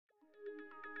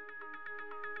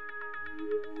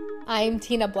I'm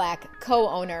Tina Black,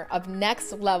 co-owner of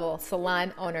Next Level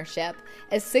Salon Ownership,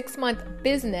 a 6-month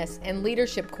business and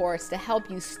leadership course to help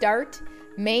you start,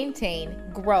 maintain,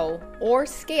 grow, or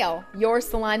scale your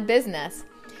salon business.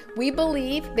 We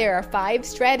believe there are 5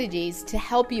 strategies to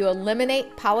help you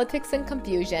eliminate politics and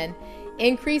confusion,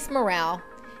 increase morale,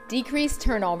 decrease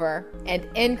turnover, and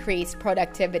increase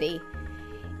productivity.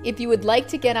 If you would like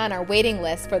to get on our waiting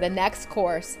list for the next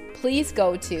course, please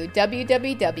go to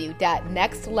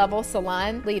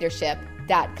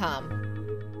www.nextlevelsalonleadership.com.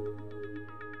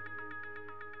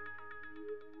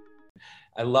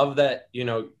 I love that,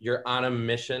 you're on a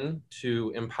mission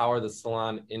to empower the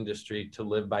salon industry to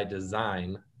live by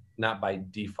design, not by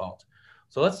default.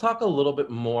 So let's talk a little bit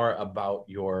more about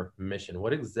your mission.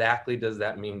 What exactly does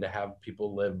that mean to have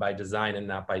people live by design and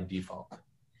not by default?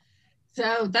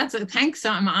 So thanks. So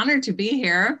I'm honored to be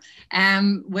here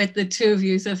with the two of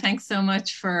you. So thanks so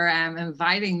much for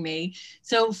inviting me.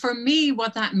 So for me,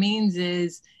 what that means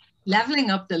is leveling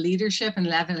up the leadership and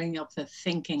leveling up the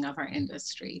thinking of our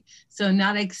industry. So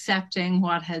not accepting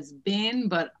what has been,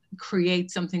 but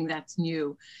create something that's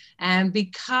new. And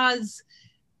because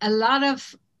a lot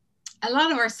of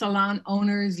our salon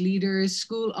owners, leaders,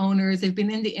 school owners, they've been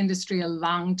in the industry a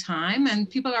long time and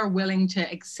people are willing to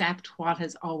accept what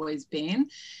has always been.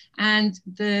 And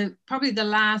probably the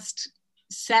last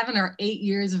 7 or 8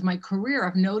 years of my career,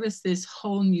 I've noticed this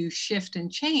whole new shift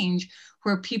and change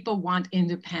where people want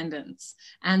independence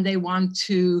and they want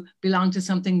to belong to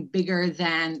something bigger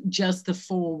than just the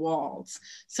 4 walls.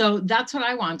 So that's what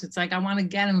I want. It's like, I want to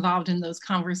get involved in those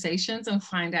conversations and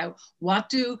find out, what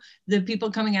do the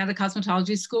people coming out of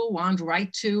cosmetology school want,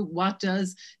 right to what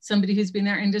does somebody who's been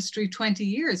in our industry 20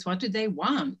 years, what do they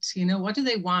want? What do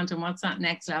they want and what's that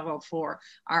next level for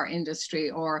our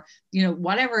industry? Or,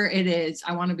 whatever it is,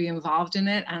 I want to be involved in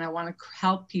it and I want to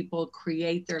help people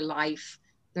create their life,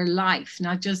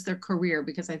 not just their career,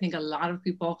 because I think a lot of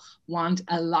people want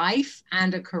a life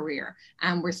and a career.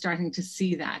 And we're starting to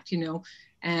see that,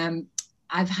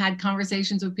 I've had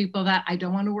conversations with people that I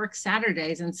don't want to work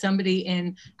Saturdays, and somebody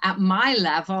at my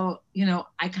level,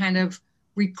 I kind of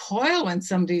recoil when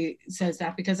somebody says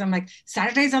that, because I'm like,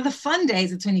 Saturdays are the fun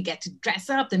days. It's when you get to dress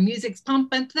up, the music's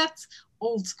pumping. That's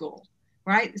old school.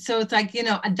 Right. So it's like,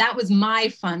 that was my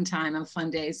fun time on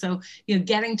fun days. So,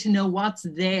 getting to know what's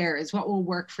theirs, what will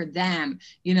work for them,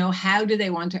 how do they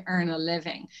want to earn a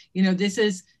living? This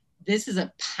is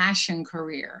a passion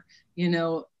career.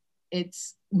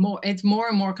 It's more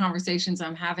and more conversations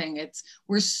I'm having.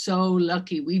 We're so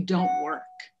lucky we don't work.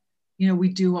 We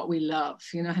do what we love.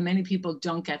 How many people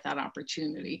don't get that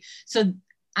opportunity?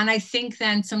 And I think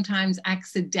then sometimes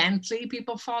accidentally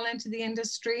people fall into the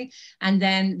industry and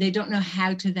then they don't know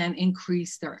how to then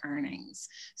increase their earnings.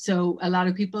 So a lot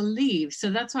of people leave. So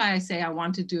that's why I say I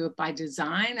want to do it by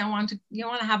design. I want to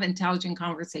have intelligent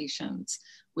conversations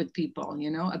with people,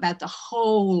 about the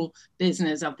whole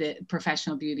business of the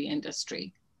professional beauty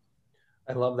industry.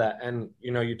 I love that. And,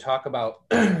 you talk about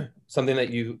something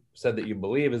that you said that you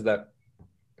believe is that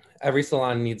every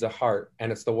salon needs a heart,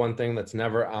 and it's the one thing that's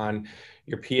never on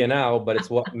your P&L, but it's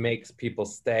what makes people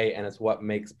stay and it's what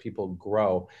makes people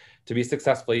grow. To be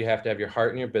successful, you have to have your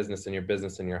heart in your business and your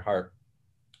business in your heart.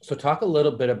 So talk a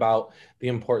little bit about the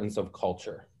importance of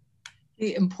culture.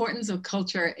 The importance of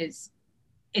culture it's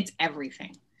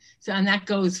everything. So, and that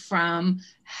goes from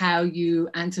how you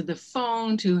answer the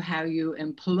phone to how you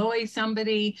employ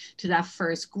somebody, to that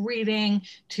first greeting,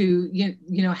 to,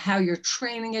 how your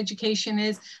training education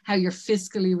is, how you're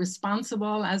fiscally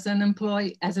responsible as an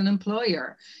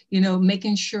employer,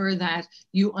 making sure that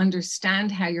you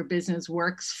understand how your business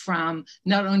works from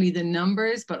not only the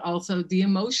numbers, but also the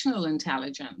emotional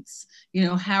intelligence.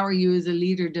 How are you as a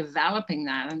leader developing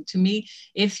that? And to me,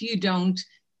 if you don't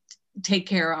take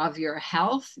care of your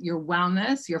health, your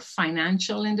wellness, your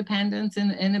financial independence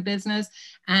in a business,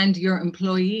 and your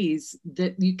employees,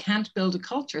 that you can't build a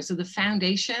culture. So the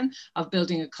foundation of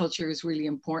building a culture is really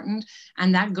important.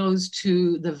 And that goes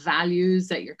to the values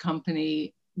that your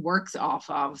company works off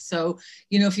of. So,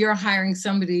 if you're hiring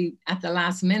somebody at the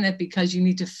last minute because you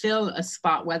need to fill a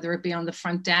spot, whether it be on the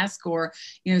front desk or,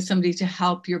 somebody to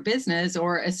help your business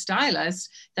or a stylist,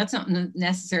 that's not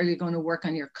necessarily going to work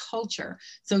on your culture.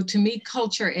 So to me,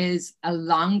 culture is a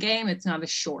long game. It's not a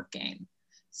short game.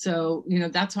 So,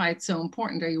 that's why it's so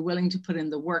important. Are you willing to put in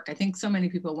the work? I think so many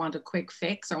people want a quick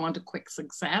fix or want a quick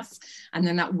success, and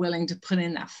they're not willing to put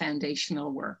in that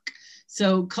foundational work.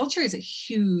 So culture is a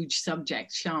huge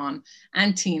subject, Sean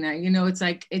and Tina. It's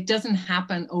like, it doesn't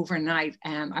happen overnight.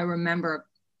 I remember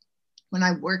when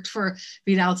I worked for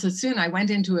Vidal Sassoon, I went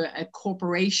into a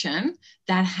corporation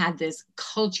that had this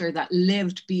culture that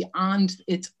lived beyond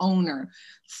its owner.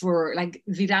 For like,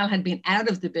 Vidal had been out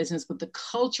of the business, but the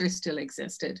culture still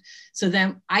existed. So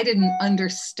then I didn't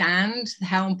understand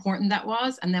how important that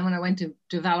was. And then when I went to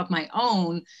develop my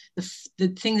own, the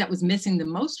thing that was missing the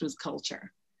most was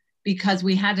culture. Because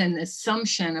we had an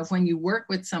assumption of when you work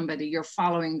with somebody, you're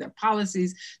following their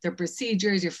policies, their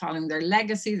procedures, you're following their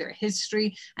legacy, their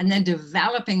history, and then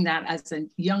developing that as a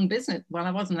young business. Well, I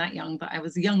wasn't that young, but I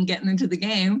was young getting into the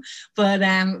game. But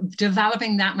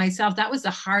developing that myself, that was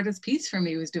the hardest piece for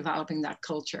me, was developing that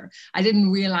culture. I didn't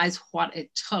realize what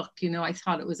it took. You know, I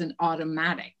thought it was an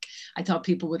automatic. I thought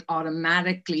people would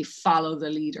automatically follow the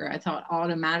leader. I thought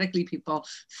automatically people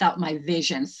felt my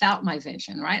vision,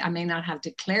 right? I may not have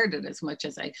declared it as much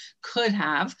as I could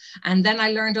have. And then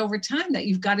I learned over time that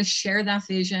you've got to share that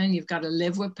vision. You've got to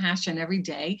live with passion every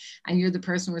day. And you're the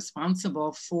person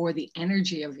responsible for the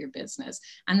energy of your business.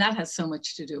 And that has so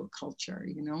much to do with culture,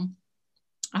 you know.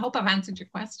 I hope I've answered your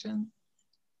question.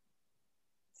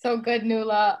 So good,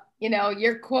 Nuala. You know,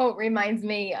 your quote reminds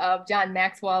me of John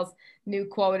Maxwell's new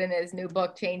quote in his new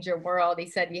book, Change Your World. He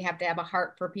said, you have to have a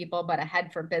heart for people, but a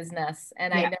head for business.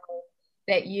 And I know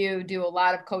that you do a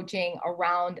lot of coaching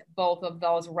around both of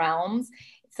those realms.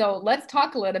 So let's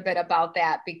talk a little bit about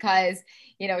that, because,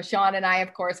 you know, Sean and I,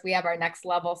 of course, we have our Next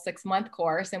Level 6-month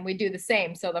course, and we do the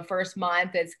same. So the first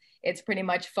month it's pretty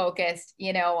much focused,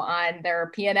 you know, on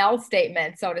their P&L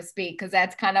statement, so to speak, because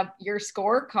that's kind of your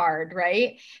scorecard,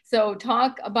 right? So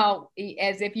talk about,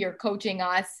 as if you're coaching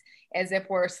us, as if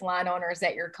we're salon owners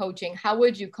that you're coaching, how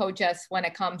would you coach us when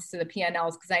it comes to the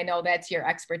P&Ls? Because I know that's your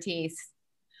expertise.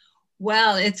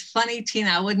 Well, it's funny, Tina,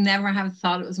 I would never have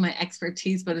thought it was my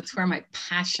expertise, but it's where my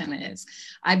passion is.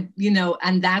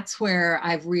 And that's where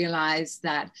I've realized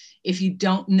that if you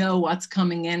don't know what's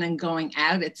coming in and going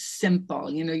out, it's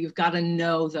simple. You know, you've got to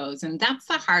know those. And that's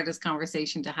the hardest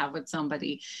conversation to have with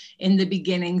somebody in the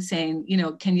beginning, saying, you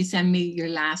know, can you send me your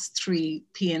last 3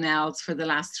 P&Ls for the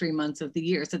last 3 months of the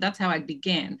year? So that's how I'd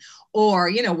begin. Or,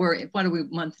 you know, what are we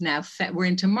month now? We're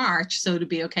into March. So to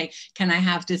be, okay, can I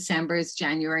have December's,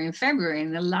 January and February?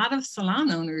 And a lot of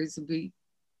salon owners would be,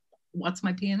 what's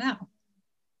my P&L?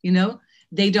 You know,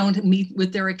 they don't meet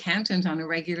with their accountant on a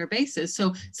regular basis.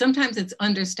 So sometimes it's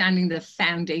understanding the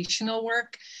foundational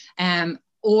work,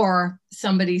 or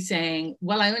somebody saying,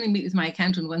 well, I only meet with my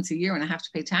accountant once a year and I have to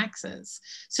pay taxes.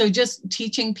 So just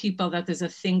teaching people that there's a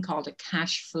thing called a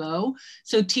cash flow.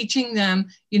 So teaching them,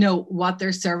 you know, what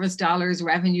their service dollars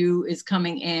revenue is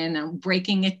coming in, and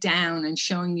breaking it down and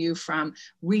showing you from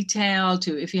retail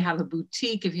to, if you have a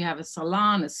boutique, if you have a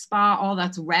salon, a spa, all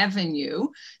that's revenue.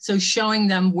 So showing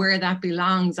them where that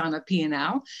belongs on a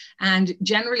P&L. And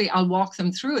generally I'll walk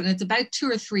them through it. And it's about 2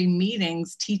 or 3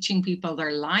 meetings teaching people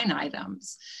their line items.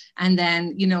 And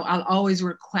then, you know, I'll always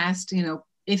request, you know,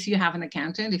 if you have an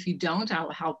accountant. If you don't, I'll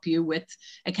help you with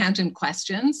accountant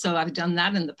questions. So I've done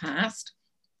that in the past.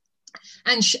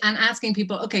 And asking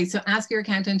people, okay, so ask your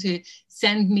accountant to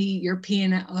send me your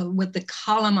P&L with the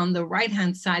column on the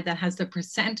right-hand side that has the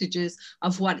percentages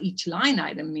of what each line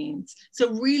item means.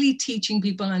 So really teaching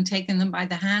people and taking them by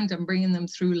the hand and bringing them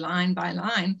through line by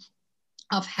line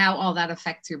of how all that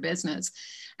affects your business.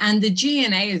 And the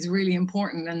G&A is really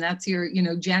important. And that's your, you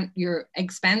know, your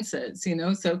expenses, you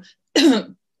know, so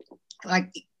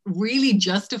like really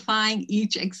justifying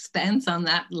each expense on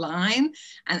that line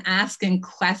and asking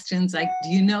questions like, do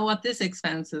you know what this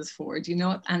expense is for? Do you know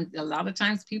what? And a lot of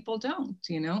times people don't,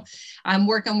 you know. I'm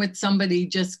working with somebody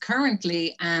just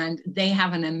currently and they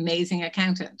have an amazing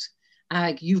accountant.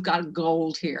 You've got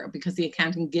gold here, because the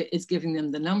accountant is giving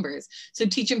them the numbers. So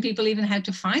teaching people even how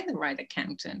to find the right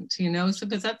accountant, you know, so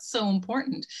because that's so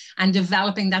important. And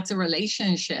developing, that's a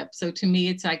relationship. So to me,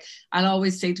 it's like, I'll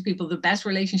always say to people, the best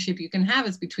relationship you can have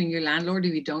is between your landlord,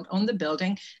 if you don't own the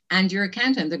building, and your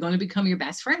accountant. They're going to become your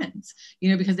best friends,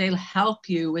 you know, because they'll help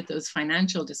you with those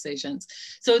financial decisions.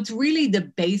 So it's really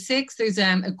the basics. There's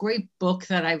a great book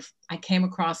that I came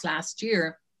across last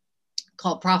year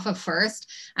called Profit First.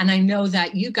 And I know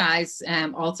that you guys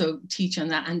also teach on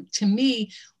that. And to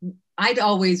me, I'd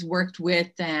always worked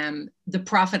with the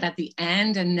profit at the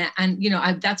end. And you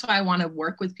know, that's why I want to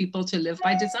work with people to live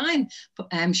by design,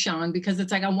 Sean, because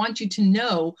it's like, I want you to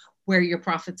know where your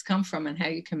profits come from and how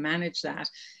you can manage that.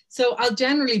 So I'll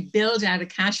generally build out a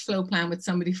cash flow plan with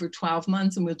somebody for 12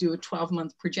 months, and we'll do a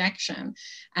 12-month projection.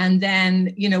 And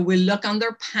then, you know, we'll look on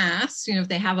their past, you know, if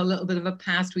they have a little bit of a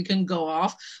past, we can go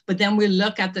off, but then we'll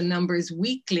look at the numbers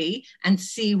weekly and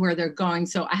see where they're going.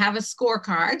 So I have a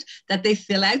scorecard that they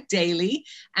fill out daily.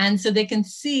 And so they can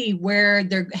see where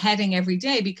they're heading every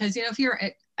day, because, you know, if you're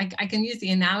I can use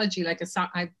the analogy like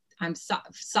I'm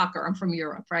soccer, I'm from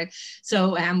Europe, right?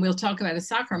 So we'll talk about a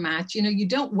soccer match. You know, you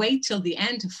don't wait till the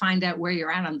end to find out where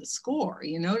you're at on the score,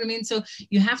 you know what I mean? So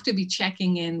you have to be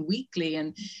checking in weekly.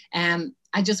 And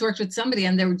I just worked with somebody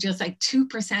and they were just like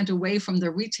 2% away from the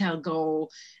retail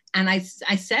goal. And I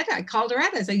called her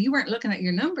out. I said, you weren't looking at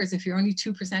your numbers if you're only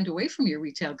 2% away from your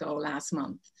retail goal last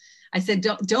month. I said,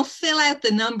 don't fill out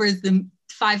the numbers the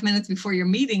 5 minutes before you're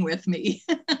meeting with me.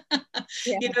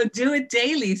 Yeah. You know, do it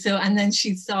daily. So, and then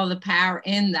she saw the power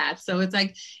in that. So it's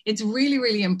like, it's really,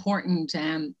 really important.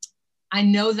 I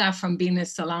know that from being a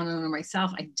salon owner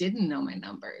myself, I didn't know my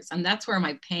numbers. And that's where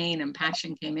my pain and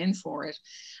passion came in for it.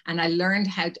 And I learned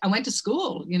I went to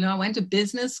school, you know, I went to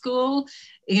business school,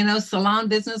 you know, salon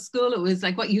business school. It was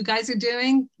like what you guys are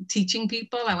doing, teaching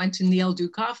people. I went to Neil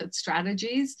Dukoff at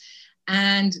Strategies.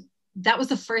 And that was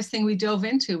the first thing we dove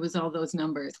into, was all those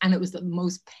numbers. And it was the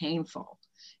most painful,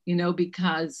 you know,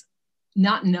 because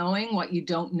not knowing what you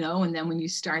don't know, and then when you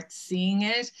start seeing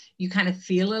it, you kind of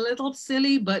feel a little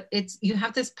silly, but you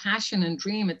have this passion and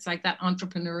dream. It's like that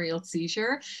entrepreneurial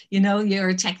seizure, you know, you're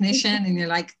a technician and you're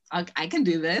like, I can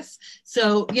do this.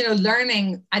 So, you know,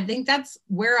 learning, I think that's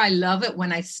where I love it,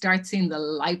 when I start seeing the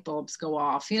light bulbs go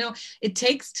off. You know, it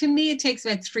takes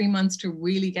about 3 months to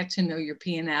really get to know your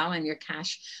P&L and your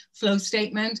cash flow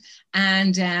statement.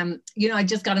 And, you know, I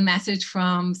just got a message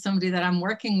from somebody that I'm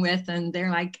working with, and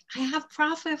they're like, I have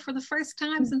profit for the first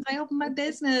time since I opened my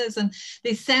business. And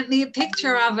they sent me a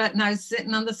picture of it. And I was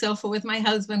sitting on the sofa with my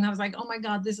husband. I was like, oh my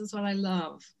God, this is what I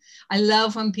love. I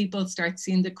love when people start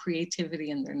seeing the creativity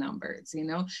in their numbers. You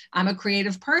know, I'm a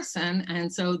creative person.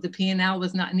 And so the P&L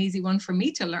was not an easy one for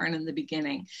me to learn in the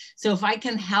beginning. So if I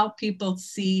can help people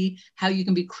see how you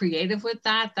can be creative with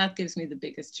that, that gives me the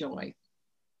biggest joy.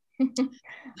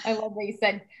 I love that you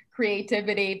said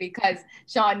creativity, because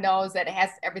Sean knows that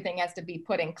everything has to be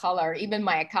put in color. Even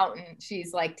my accountant,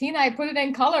 she's like, Tina, I put it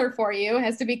in color for you. It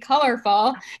has to be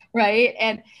colorful, right?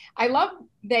 And I love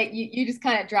that you just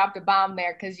kind of dropped a bomb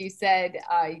there, because you said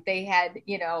they had,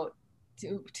 you know,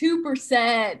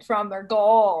 2% from their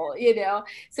goal, you know.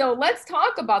 So let's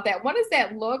talk about that. What does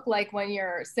that look like when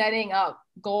you're setting up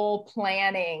goal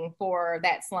planning for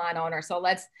that salon owner? So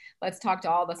let's talk to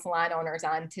all the salon owners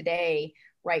on today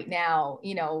right now.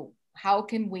 You know, how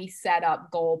can we set up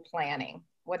goal planning?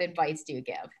 What advice do you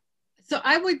give? So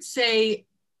I would say,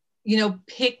 you know,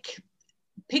 pick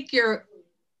your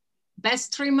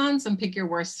best 3 months and pick your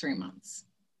worst 3 months.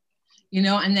 You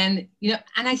know, and then, you know,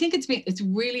 and I think it's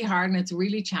really hard and it's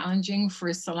really challenging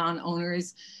for salon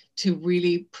owners to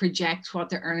really project what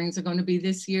their earnings are going to be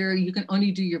this year. You can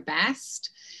only do your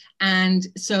best. And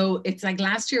so it's like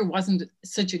last year wasn't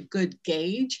such a good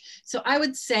gauge. So I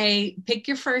would say pick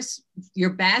your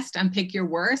best and pick your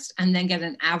worst, and then get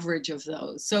an average of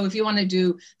those. So if you want to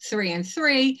do 3 and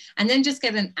 3, and then just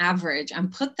get an average and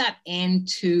put that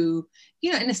into,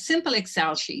 you know, in a simple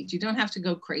Excel sheet. You don't have to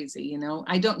go crazy, you know.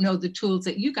 I don't know the tools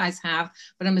that you guys have,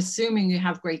 but I'm assuming you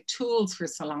have great tools for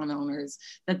salon owners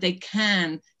that they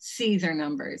can see their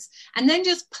numbers. And then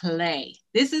just play.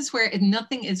 This is where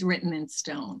nothing is written in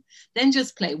stone. Then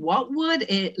just play. What would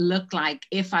it look like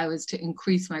if I was to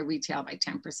increase my retail by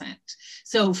 10%?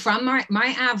 So from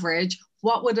my average,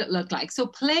 what would it look like? So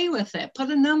play with it, put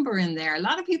a number in there. A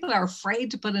lot of people are afraid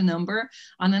to put a number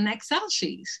on an Excel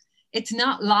sheet. It's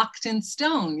not locked in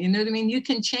stone. You know what I mean? You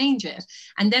can change it.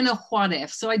 And then a what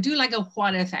if. So I do like a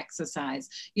what if exercise.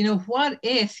 You know, what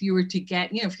if you were to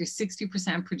get, you know, if you're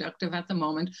 60% productive at the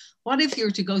moment, what if you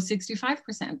were to go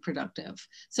 65% productive?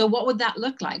 So what would that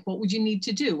look like? What would you need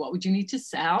to do? What would you need to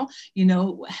sell? You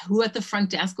know, who at the front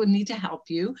desk would need to help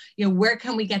you? You know, where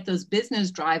can we get those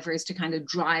business drivers to kind of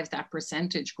drive that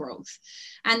percentage growth?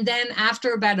 And then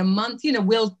after about a month, you know,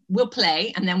 we'll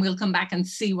play, and then we'll come back and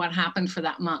see what happened for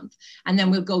that month. And then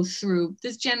we'll go through,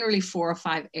 there's generally 4 or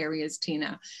 5 areas,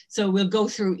 Tina. So we'll go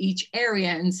through each area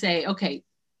and say, okay,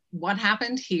 what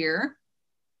happened here?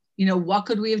 You know, what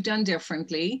could we have done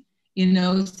differently? You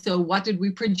know, so what did we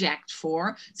project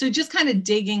for? So just kind of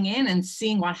digging in and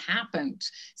seeing what happened.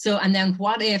 So, and then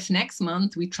what if next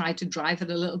month we try to drive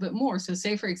it a little bit more? So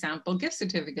say, for example, gift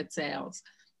certificate sales.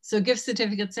 So gift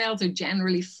certificate sales are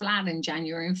generally flat in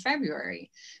January and February.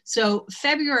 So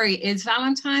February is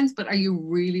Valentine's, but are you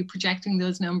really projecting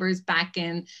those numbers back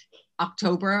in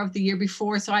October of the year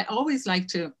before? So I always like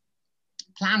to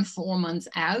plan 4 months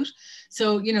out.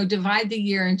 So, you know, divide the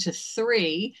year into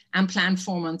 3 and plan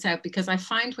 4 months out, because I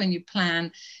find when you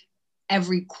plan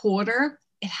every quarter,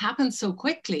 it happens so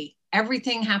quickly.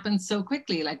 Everything happens so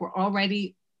quickly. Like we're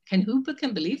already, who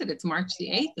can believe it? It's March the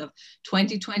 8th of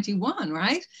 2021,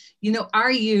 right? You know,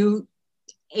 are you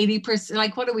 80%,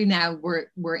 like what are we now?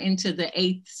 We're into the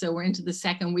 8th, so we're into the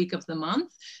second week of the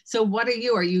month. So what are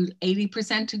you? Are you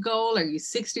 80% to goal? Are you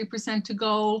 60% to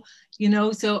goal? You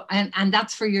know, so and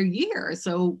that's for your year.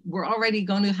 So we're already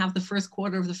going to have the first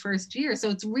quarter of the first year. So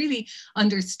it's really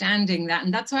understanding that.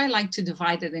 And that's why I like to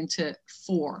divide it into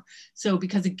 4. So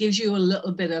because it gives you a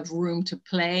little bit of room to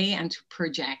play and to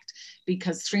project,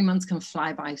 because 3 months can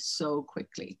fly by so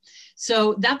quickly.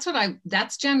 So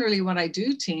that's generally what I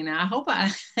do, Tina. I hope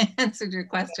I answered your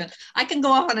question. I can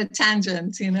go off on a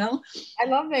tangent, you know. I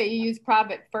love that you use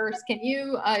profit first. Can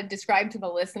you describe to the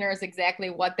listeners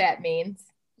exactly what that means?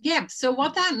 Yeah. So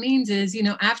what that means is, you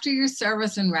know, after your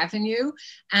service and revenue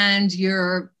and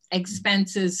your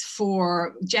expenses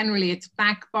for, generally it's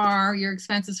back bar, your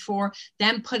expenses for,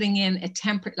 then putting in a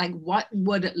 10%, like what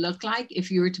would it look like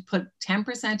if you were to put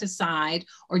 10% aside,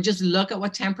 or just look at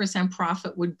what 10%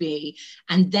 profit would be,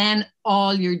 and then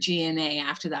all your G&A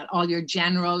after that, all your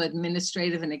general,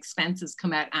 administrative and expenses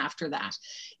come out after that.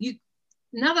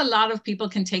 Not a lot of people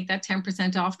can take that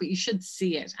 10% off, but you should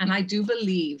see it. And I do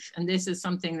believe, and this is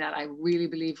something that I really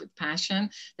believe with passion,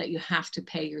 that you have to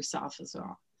pay yourself as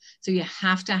well. So you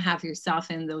have to have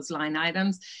yourself in those line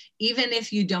items. Even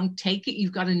if you don't take it,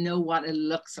 you've got to know what it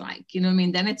looks like. You know what I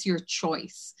mean? Then it's your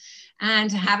choice.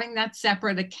 And having that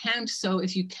separate account. So I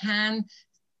think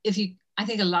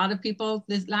a lot of people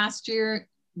this last year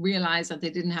realized that they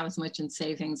didn't have as much in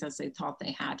savings as they thought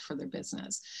they had for their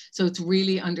business. So it's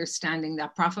really understanding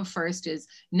that profit first is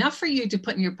not for you to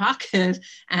put in your pocket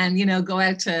and, you know, go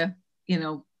out to, you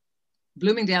know,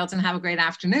 Bloomingdale's and have a great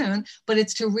afternoon, but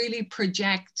it's to really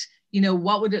project, you know,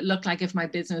 what would it look like if my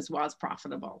business was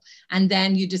profitable? And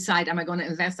then you decide, am I going to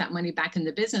invest that money back in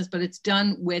the business? But it's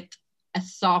done with a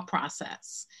thought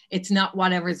process. It's not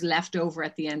whatever's left over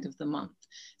at the end of the month.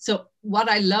 So what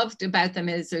I loved about them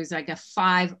is there's like a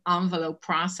 5 envelope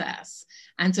process.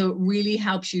 And so it really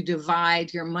helps you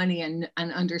divide your money and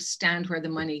understand where the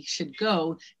money should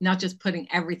go, not just putting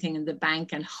everything in the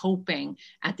bank and hoping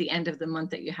at the end of the month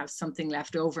that you have something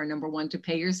left over, number 1, to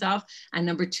pay yourself, and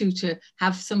number 2, to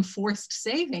have some forced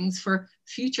savings for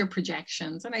future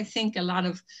projections. And I think a lot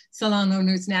of salon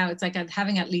owners now, it's like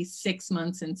having at least 6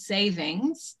 months in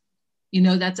savings. You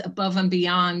know, that's above and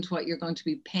beyond what you're going to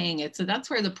be paying it. So that's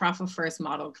where the profit first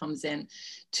model comes in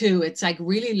too. It's like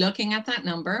really looking at that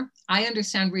number. I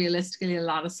understand realistically a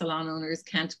lot of salon owners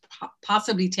can't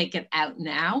possibly take it out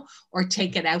now or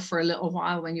take it out for a little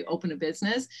while when you open a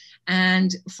business.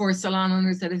 And for salon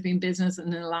owners that have been in business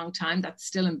in a long time, that's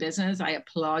still in business, I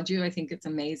applaud you. I think it's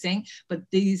amazing. But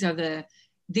these are the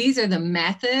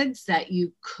methods that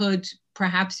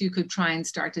perhaps you could try and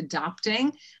start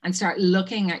adopting and start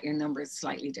looking at your numbers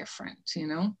slightly different, you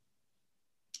know?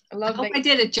 I hope I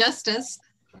did it justice.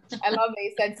 I love that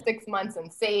you said 6 months in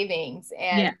savings.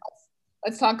 And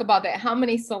let's talk about that. How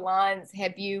many salons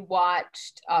have you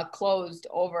watched closed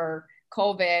over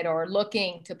COVID or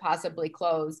looking to possibly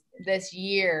close this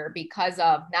year because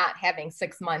of not having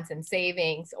 6 months in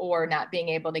savings or not being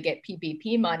able to get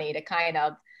PPP money to kind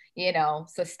of, you know,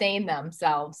 sustain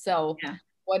themselves? So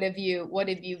what have you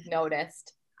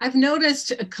noticed? I've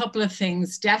noticed a couple of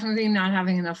things. Definitely not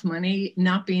having enough money,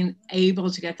 not being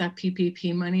able to get that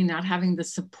PPP money, not having the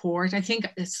support. I think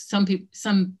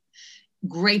some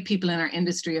great people in our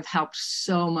industry have helped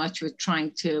so much with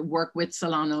trying to work with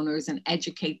salon owners and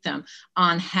educate them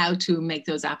on how to make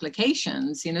those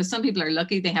applications. You know, some people are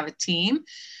lucky they have a team.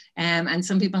 And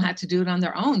some people had to do it on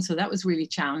their own. So that was really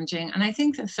challenging. And I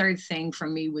think the third thing for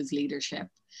me was leadership.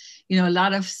 You know, a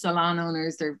lot of salon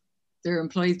owners, their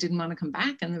employees didn't want to come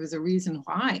back. And there was a reason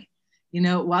why. You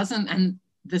know, it wasn't. And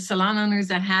the salon owners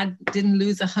that didn't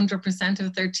lose 100%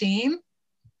 of their team,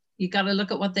 you got to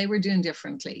look at what they were doing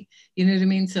differently. You know what I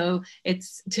mean? So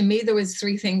to me, there was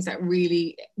 3 things that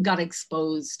really got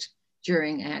exposed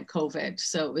during COVID.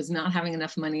 So it was not having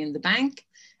enough money in the bank.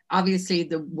 Obviously,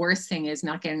 the worst thing is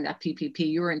not getting that PPP.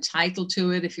 You're entitled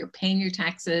to it. If you're paying your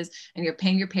taxes and you're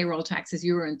paying your payroll taxes,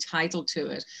 you are entitled to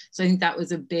it. So I think that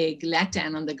was a big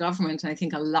letdown on the government. And I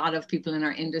think a lot of people in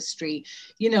our industry,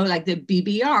 you know, like the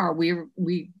BBR,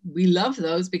 we love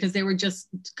those because they were just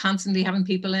constantly having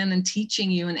people in and teaching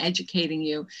you and educating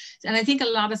you. And I think a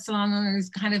lot of salon owners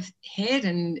kind of hid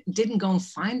and didn't go and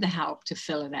find the help to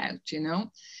fill it out, you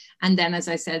know. And then, as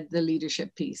I said, the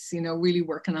leadership piece, you know, really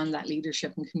working on that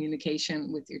leadership and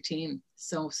communication with your team.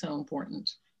 So important.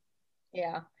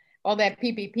 Yeah. Well, that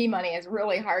PPP money is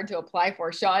really hard to apply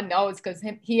for. Sean knows because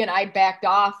he and I backed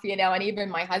off, you know, and even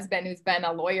my husband, who's been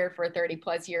a lawyer for 30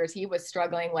 plus years, he was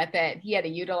struggling with it. He had to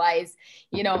utilize,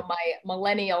 you know, my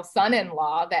millennial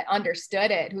son-in-law that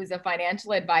understood it, who's a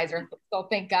financial advisor So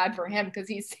thank God for him, because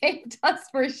he saved us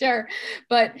for sure.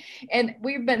 And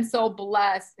we've been so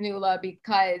blessed, Nuala,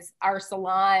 because our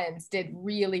salons did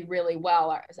really, really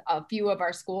well. A few of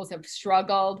our schools have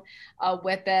struggled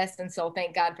with this. And so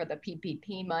thank God for the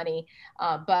PPP money.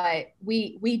 But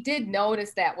we did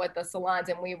notice that with the salons,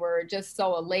 and we were just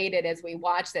so elated as we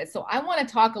watched it. So I want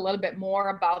to talk a little bit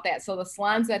more about that. So the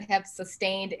salons that have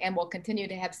sustained and will continue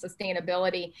to have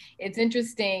sustainability, it's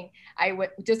interesting.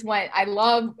 I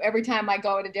love every time I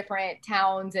go to different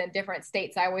towns and different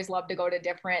states, I always love to go to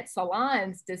different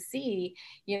salons to see,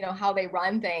 how they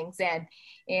run things.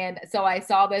 And so I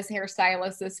saw this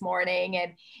hairstylist this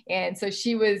morning, and so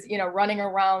she was, running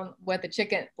around with a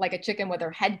chicken with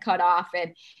her head cut off,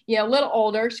 and, a little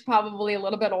older, she's probably a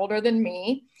little bit older than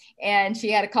me. And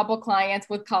she had a couple clients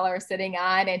with color sitting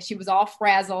on, and she was all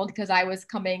frazzled because I was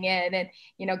coming in and,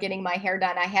 getting my hair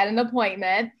done. I had an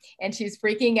appointment, and she's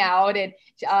freaking out. And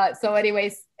so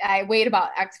anyways, I wait about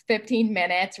 15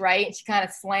 minutes, right? And she kind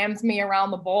of slams me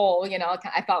around the bowl.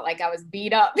 I felt like I was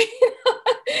beat up.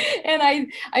 And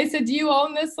I said, do you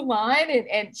own this salon?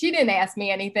 And she didn't ask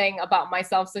me anything about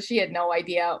myself, so she had no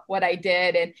idea what I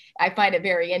did. And I find it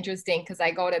very interesting, because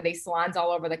I go to these salons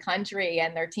all over the country,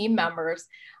 and their team members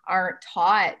aren't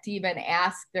taught to even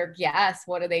ask their guests,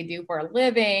 what do they do for a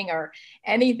living or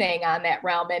anything on that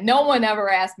realm. And no one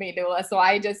ever asked me, Nuala. So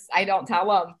I don't tell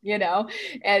them,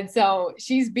 And so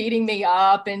she's beating me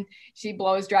up, and she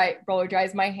blow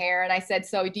dries my hair. And I said,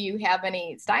 so do you have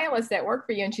any stylists that work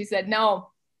for you? And she said, no.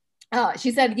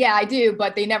 She said, yeah, I do,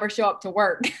 but they never show up to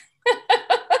work.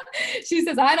 She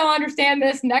says, I don't understand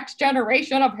this next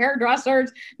generation of hairdressers.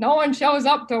 No one shows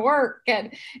up to work.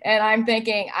 And I'm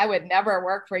thinking, I would never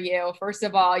work for you. First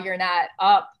of all, you're not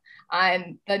up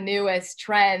on the newest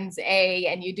trends,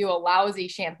 and you do a lousy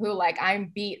shampoo. Like,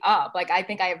 I'm beat up. Like, I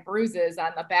think I have bruises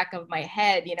on the back of my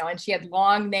head, and she had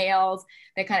long nails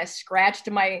that kind of scratched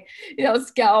my,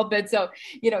 scalp. And so,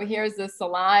 here's the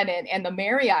salon, and the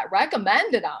Marriott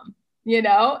recommended them,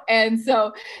 and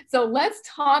so let's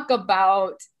talk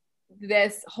about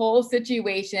this whole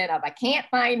situation of, I can't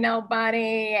find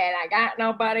nobody, and I got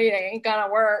nobody, they ain't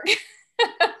gonna work.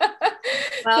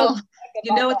 Well,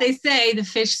 you know what they say, the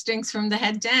fish stinks from the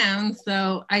head down.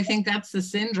 So I think that's the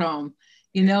syndrome.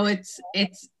 It's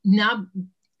not,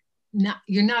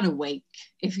 you're not awake.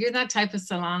 If you're that type of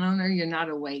salon owner, you're not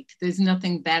awake. There's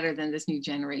nothing better than this new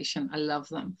generation. I love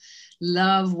them.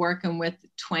 Love working with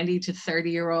 20 to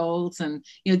 30-year-olds. And,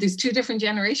 there's two different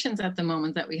generations at the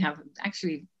moment that we have,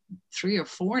 actually 3 or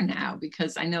 4 now,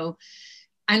 because I know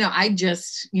I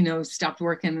just, stopped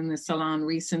working in the salon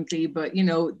recently, but,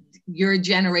 your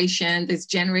generation, there's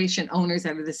generation owners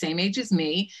that are the same age as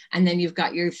me. And then you've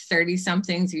got your 30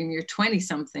 somethings and your 20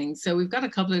 somethings. So we've got a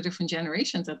couple of different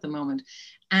generations at the moment.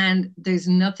 And there's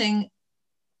nothing,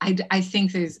 I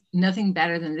think there's nothing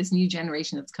better than this new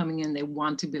generation that's coming in. They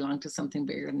want to belong to something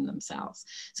bigger than themselves.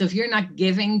 So if you're not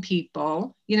giving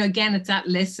people, again, it's that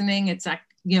listening, it's that,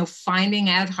 finding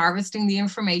out, harvesting the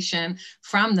information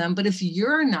from them. But if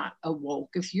you're not awoke,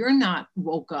 if you're not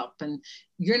woke up and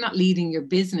you're not leading your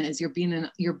business, you're being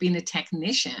a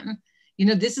technician,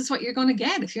 this is what you're going to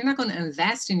get. If you're not going to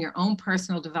invest in your own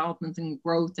personal development and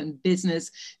growth and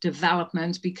business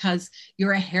development, because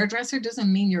you're a hairdresser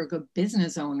doesn't mean you're a good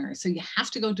business owner. So you have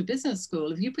to go to business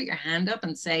school. If you put your hand up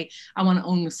and say, I want to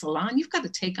own a salon, you've got to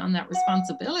take on that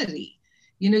responsibility.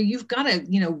 You've got to,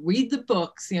 read the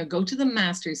books, go to the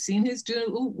masters, see who's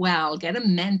doing well, get a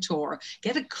mentor,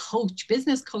 get a coach.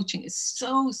 Business coaching is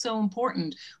so, so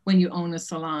important when you own a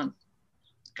salon.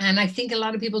 And I think a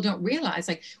lot of people don't realize,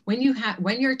 like, when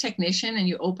you're a technician and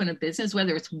you open a business,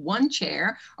 whether it's one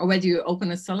chair or whether you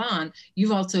open a salon,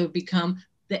 you've also become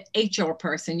the HR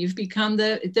person, you've become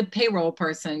the payroll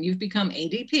person, you've become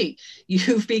ADP,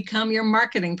 you've become your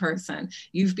marketing person,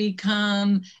 you've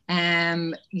become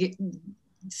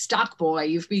stock boy,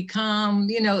 you've become,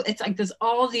 it's like there's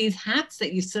all these hats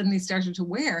that you suddenly started to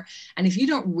wear. And if you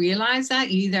don't realize that,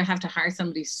 you either have to hire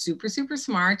somebody super, super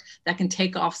smart that can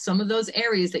take off some of those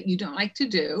areas that you don't like to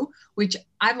do, which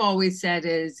I've always said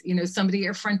is, somebody at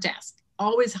your front desk.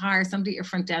 Always hire somebody at your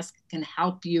front desk can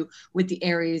help you with the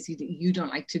areas you don't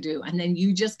like to do. And then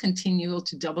you just continue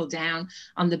to double down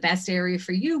on the best area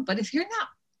for you. But if you're not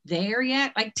there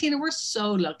yet, like Tina, we're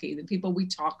so lucky, the people we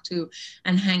talk to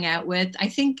and hang out with. I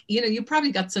think, you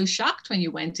probably got so shocked when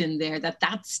you went in there that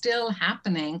that's still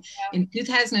happening in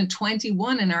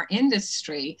 2021 in our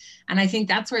industry. And I think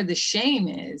that's where the shame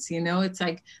is, it's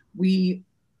like we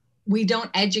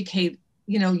don't educate.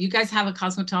 You guys have a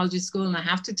cosmetology school, and I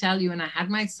have to tell you, and I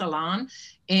had my salon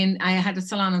I had a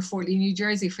salon in Fort Lee, New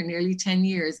Jersey for nearly 10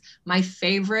 years. My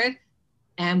favorite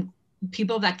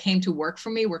people that came to work for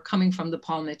me were coming from the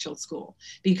Paul Mitchell School,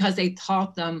 because they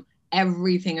taught them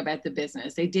everything about the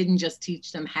business. They didn't just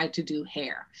teach them how to do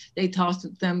hair. They taught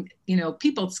them,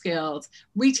 people skills,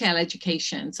 retail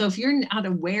education. So if you're not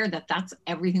aware that that's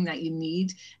everything that you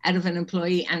need out of an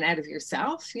employee and out of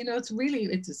yourself,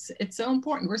 it's so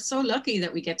important. We're so lucky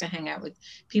that we get to hang out with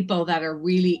people that are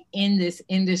really in this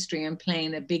industry and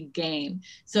playing a big game.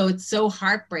 So it's so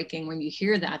heartbreaking when you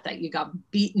hear that you got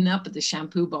beaten up at the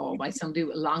shampoo bowl by somebody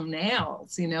with long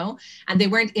nails, and they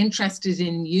weren't interested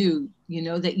in you,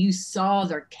 that you saw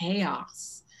their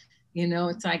chaos.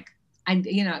 It's like,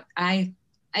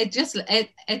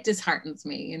 it disheartens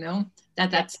me,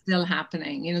 that's still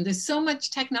happening. There's so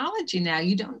much technology now.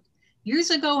 Years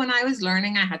ago when I was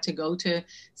learning, I had to go to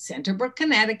Centerbrook,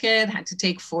 Connecticut, had to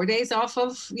take 4 days off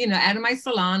of, out of my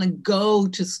salon and go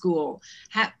to school.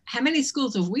 How many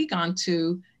schools have we gone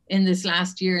to in this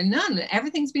last year? None.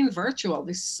 Everything's been virtual.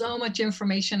 There's so much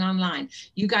information online.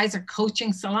 You guys are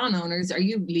coaching salon owners. Are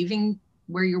you leaving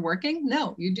where you're working?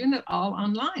 No, you're doing it all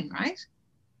online, right?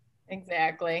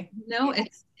 Exactly. No,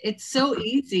 it's so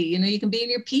easy. You can be in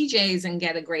your PJs and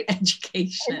get a great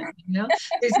education.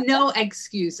 There's no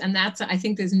excuse. And I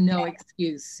think there's no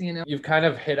excuse, You've kind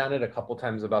of hit on it a couple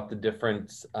times about the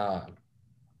difference,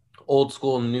 old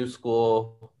school, new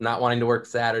school, not wanting to work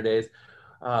Saturdays.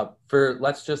 For,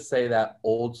 let's just say, that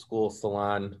old school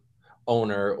salon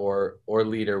owner or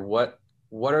leader, what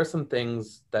are some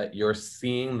things that you're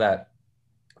seeing that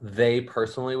they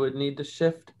personally would need to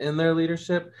shift in their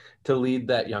leadership to lead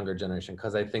that younger generation?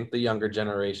 Because I think the younger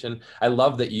generation, I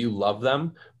love that you love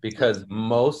them, because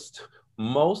most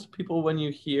people, when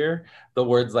you hear the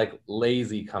words like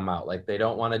lazy come out, like they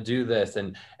don't want to do this,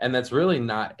 and that's really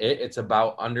not it. It's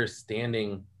about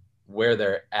understanding where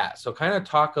they're at. So kind of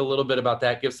talk a little bit about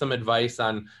that, give some advice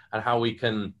on how we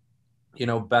can,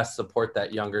 best support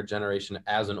that younger generation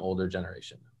as an older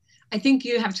generation. I think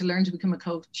you have to learn to become a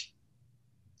coach.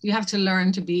 You have to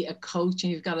learn to be a coach,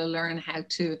 and you've got to learn how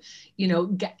to,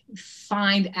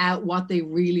 find out what they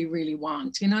really, really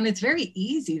want, and it's very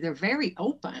easy. They're very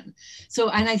open. So,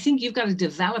 and I think you've got to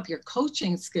develop your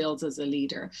coaching skills as a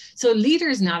leader. So leader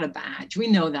is not a badge. We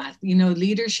know that,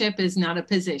 leadership is not a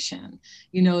position,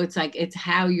 it's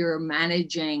how you're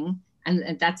managing.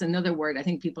 And that's another word. I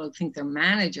think people think they're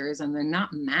managers, and they're not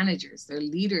managers. They're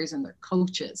leaders and they're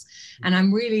coaches. And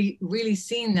I'm really, really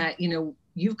seeing that,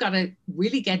 you've got to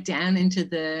really get down into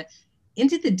the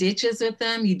ditches with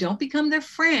them. You don't become their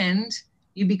friend.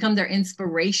 You become their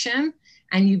inspiration,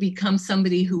 and you become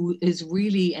somebody who is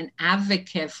really an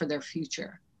advocate for their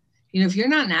future. If you're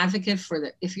not an advocate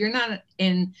if you're not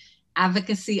in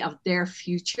advocacy of their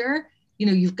future,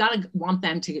 you've got to want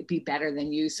them to be better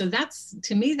than you. So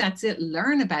to me, that's it.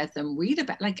 Learn about them, read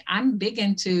about, like, I'm big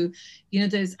into,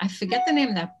 I forget the name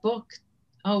of that book.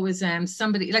 Oh, it was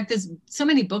somebody, like, there's so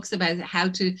many books about how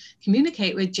to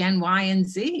communicate with Gen Y and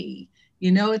Z.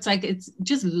 It's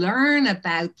just learn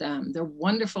about them. They're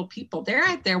wonderful people. They're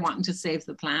out there wanting to save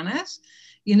the planet.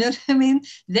 You know what I mean?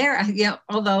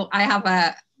 Although I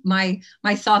have my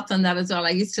thoughts on that as well.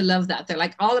 I used to love that. They're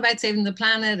like all about saving the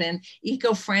planet and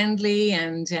eco-friendly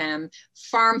and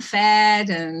farm-fed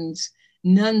and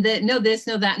no this,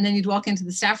 no that. And then you'd walk into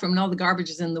the staff room and all the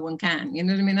garbage is in the one can. You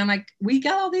know what I mean? I'm like, we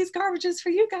got all these garbages for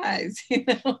you guys,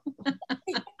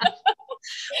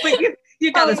 But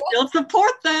you got to still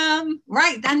support them,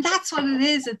 right? And that's what it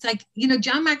is. It's like,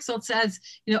 John Maxwell says,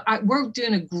 we're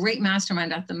doing a great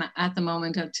mastermind at the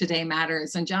moment of Today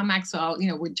Matters. And John Maxwell,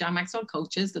 we're John Maxwell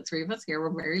coaches, the three of us here, we're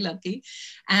very lucky.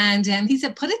 And he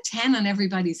said, put a 10 on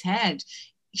everybody's head.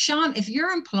 Sean, if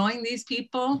you're employing these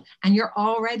people and you're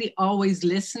already always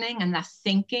listening, and the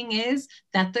thinking is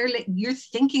that you're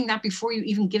thinking that before you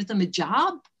even give them a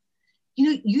job,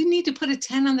 you need to put a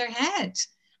 10 on their head.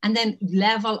 And then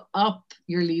level up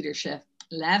your leadership,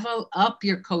 level up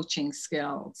your coaching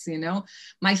skills.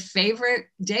 My favorite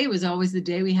day was always the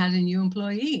day we had a new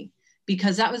employee,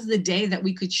 because that was the day that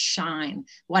we could shine.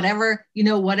 Whatever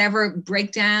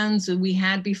breakdowns we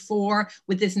had before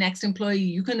with this next employee,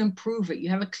 you can improve it. You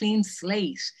have a clean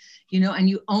slate, and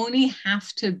you only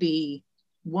have to be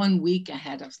 1 week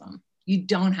ahead of them. You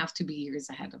don't have to be years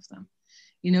ahead of them,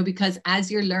 because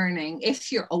as you're learning,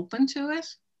 if you're open to it,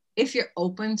 if you're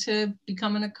open to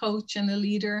becoming a coach and a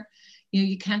leader,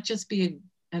 you can't just be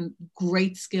a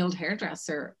great skilled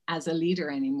hairdresser as a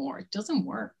leader anymore. It doesn't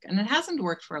work. And it hasn't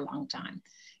worked for a long time.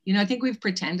 I think we've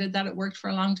pretended that it worked for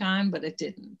a long time, but it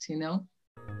didn't,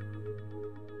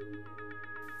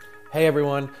 Hey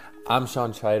everyone, I'm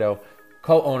Sean Chido,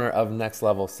 co-owner of Next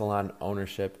Level Salon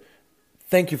Ownership.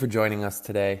 Thank you for joining us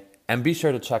today. And be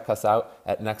sure to check us out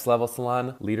at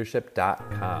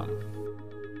nextlevelsalonleadership.com.